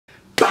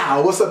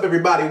Yo, what's up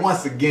everybody?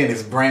 Once again,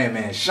 it's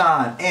BrandMan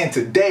Sean, and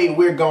today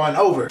we're going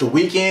over The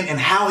Weeknd and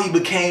how he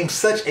became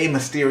such a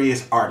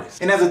mysterious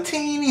artist. And as a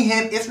teeny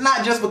hint, it's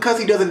not just because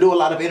he doesn't do a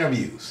lot of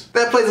interviews.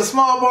 That plays a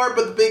small part,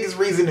 but the biggest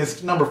reason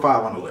is number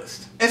 5 on the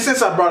list. And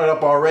since I brought it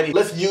up already,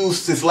 let's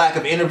use this lack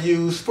of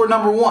interviews for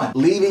number 1,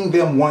 leaving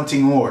them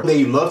wanting more.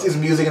 They loved his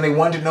music and they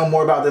wanted to know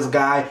more about this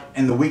guy,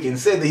 and The Weeknd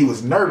said that he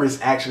was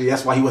nervous. Actually,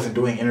 that's why he wasn't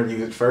doing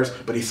interviews at first,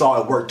 but he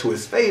saw it work to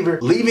his favor.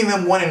 Leaving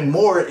them wanting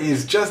more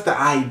is just the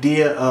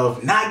idea of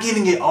not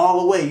giving it all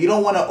away. You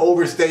don't want to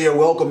overstay your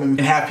welcome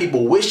and have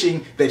people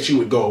wishing that you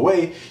would go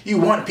away. You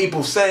want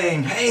people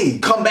saying, hey,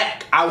 come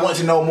back, I want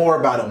to know more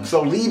about him.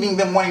 So leaving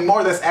them wanting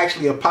more, that's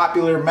actually a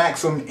popular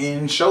maxim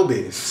in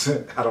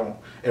showbiz. I don't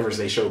ever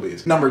say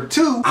showbiz. Number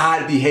 2,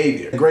 odd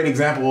behavior. A great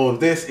example of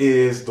this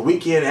is The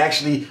Weeknd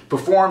actually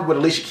performed with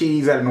Alicia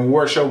Keys at an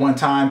award show one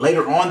time.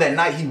 Later on that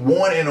night, he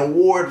won an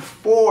award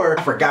for,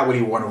 I forgot what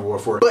he won an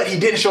award for, but he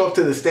didn't show up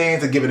to the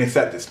stands and give an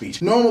acceptance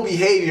speech. Normal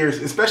behaviors,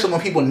 especially when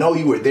people know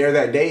you were there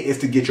that day, is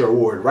to get your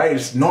award, right?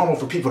 It's normal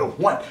for people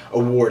to want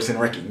awards and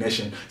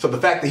recognition. So the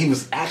fact that he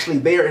was actually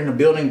there in the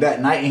building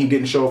that night and he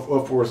didn't show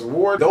up for his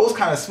award, those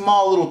kind of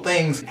small little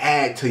things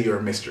add to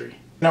your mystery.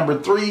 Number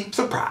 3,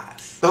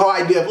 surprise. The whole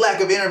idea of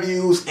lack of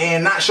interviews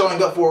and not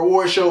showing up for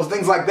award shows,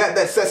 things like that,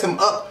 that sets him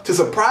up to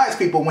surprise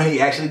people when he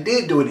actually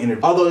did do an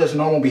interview. Although that's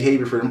normal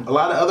behavior for him, a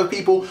lot of other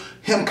people,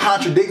 him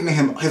contradicting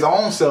his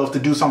own self to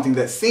do something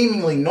that's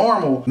seemingly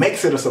normal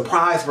makes it a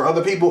surprise for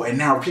other people, and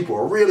now people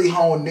are really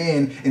honed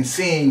in and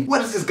seeing, what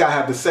does this guy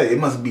have to say? It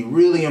must be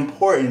really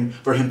important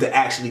for him to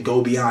actually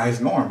go beyond his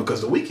norm,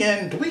 because The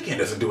Weeknd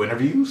doesn't do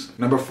interviews.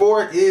 Number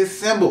 4 is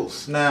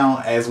symbols.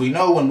 Now, as we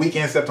know, when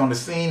Weeknd stepped on the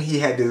scene, he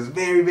had this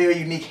very, very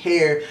unique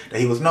hair that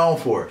he was known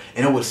for,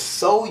 and it was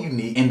so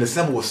unique and the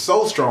symbol was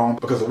so strong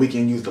because The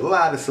Weeknd used a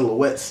lot of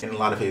silhouettes in a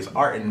lot of his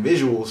art and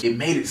visuals. It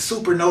made it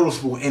super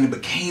noticeable, and it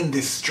became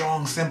this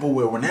strong symbol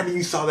where whenever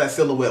you saw that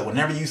silhouette,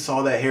 whenever you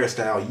saw that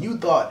hairstyle, you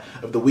thought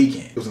of The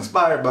Weeknd. It was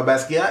inspired by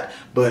Basquiat,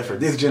 but for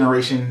this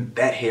generation,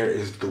 that hair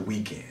is The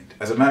Weeknd.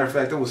 As a matter of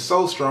fact, it was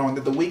so strong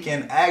that The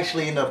Weeknd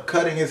actually ended up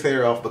cutting his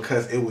hair off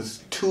because it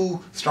was too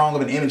strong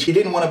of an image. He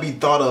didn't want to be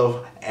thought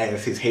of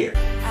as his hair.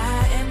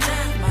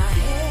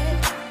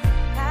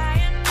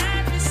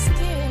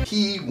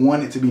 He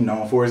wanted to be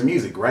known for his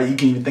music, right? You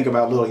can even think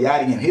about Lil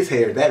Yachty and his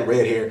hair. That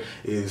red hair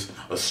is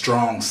a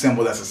strong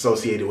symbol that's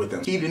associated with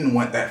him. He didn't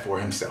want that for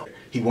himself.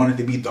 He wanted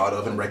to be thought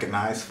of and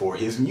recognized for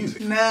his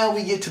music. Now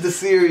we get to the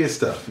serious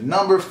stuff.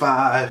 Number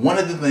 5, one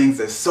of the things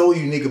that's so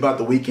unique about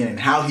The Weeknd and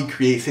how he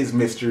creates his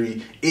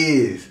mystery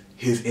is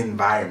his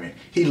environment.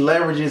 He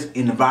leverages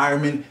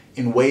environment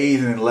in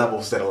ways and in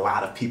levels that a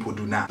lot of people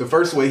do not. The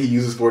first way he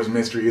uses for his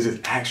mystery is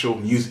his actual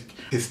music.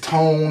 His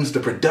tones, the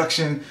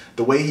production,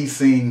 the way he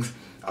sings.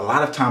 A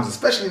lot of times,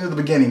 especially in the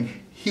beginning,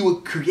 he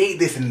would create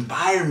this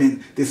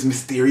environment, this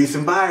mysterious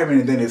environment,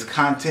 and then his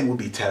content would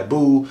be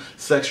taboo,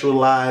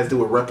 sexualized. It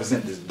would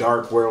represent this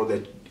dark world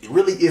that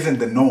really isn't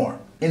the norm.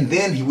 And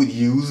then he would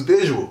use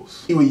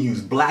visuals. He would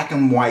use black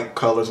and white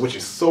colors, which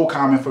is so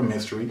common for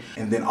mystery.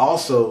 And then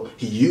also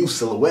he used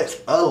silhouettes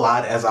a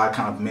lot, as I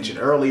kind of mentioned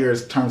earlier, in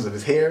terms of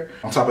his hair.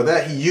 On top of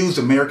that, he used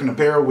American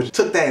Apparel, which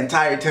took that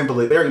entire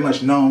template, very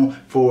much known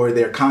for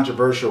their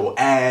controversial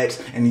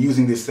ads and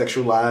using this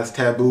sexualized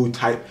taboo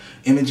type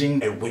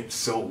imaging. It went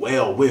so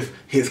well with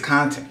his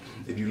content.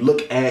 If you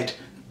look at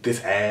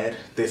this ad,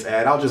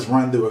 I'll just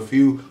run through a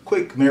few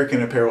quick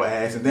American Apparel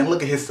ads and then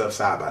look at his stuff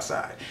side by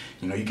side.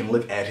 You know, you can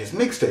look at his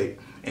mixtape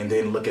and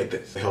then look at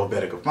this. The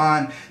Helvetica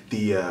font,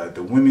 the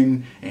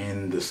women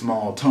and the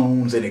small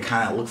tones, and it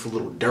kind of looks a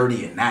little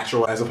dirty and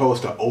natural as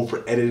opposed to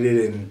over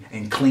edited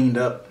and cleaned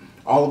up.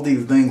 All of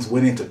these things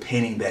went into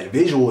painting that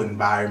visual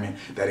environment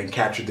that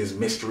encaptured this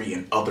mystery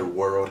and other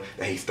world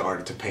that he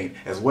started to paint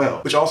as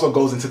well. Which also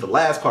goes into the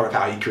last part of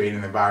how he created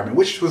an environment,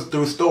 which was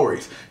through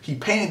stories. He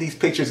painted these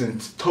pictures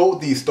and told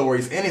these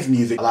stories in his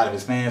music. A lot of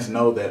his fans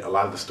know that a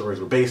lot of the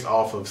stories were based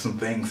off of some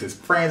things his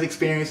friends'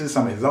 experiences,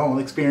 some of his own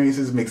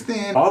experiences mixed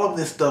in. All of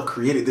this stuff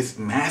created this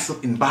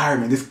massive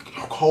environment, this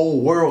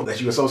whole world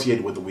that you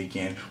associated with The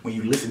Weeknd when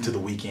you listen to The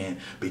Weeknd,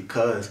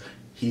 because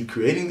he's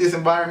creating this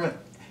environment.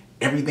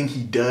 Everything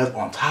he does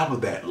on top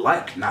of that,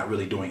 like not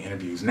really doing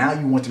interviews. Now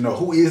you want to know,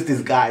 who is this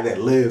guy that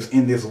lives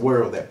in this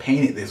world, that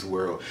painted this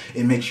world?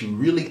 It makes you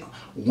really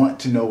want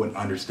to know and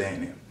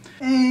understand him.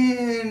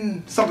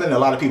 And something that a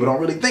lot of people don't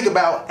really think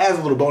about, as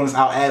a little bonus,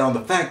 I'll add on the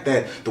fact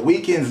that The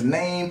Weeknd's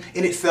name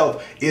in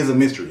itself is a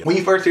mystery. When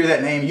you first hear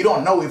that name, you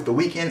don't know if The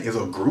Weeknd is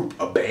a group,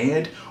 a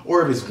band,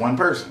 or if it's one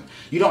person.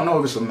 You don't know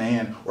if it's a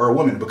man or a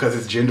woman because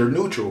it's gender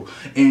neutral.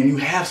 And you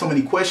have so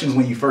many questions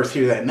when you first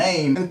hear that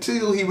name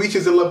until he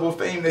reaches the level of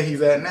fame that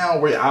he's at now,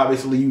 where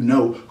obviously you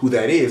know who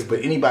that is.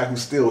 But anybody who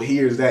still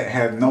hears that and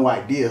has no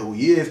idea who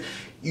he is,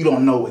 you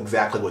don't know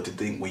exactly what to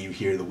think when you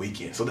hear The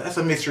Weeknd. So that's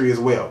a mystery as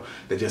well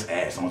that just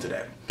adds on to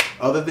that.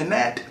 Other than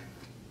that,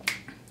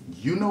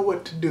 you know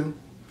what to do.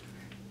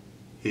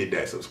 Hit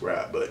that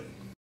subscribe button.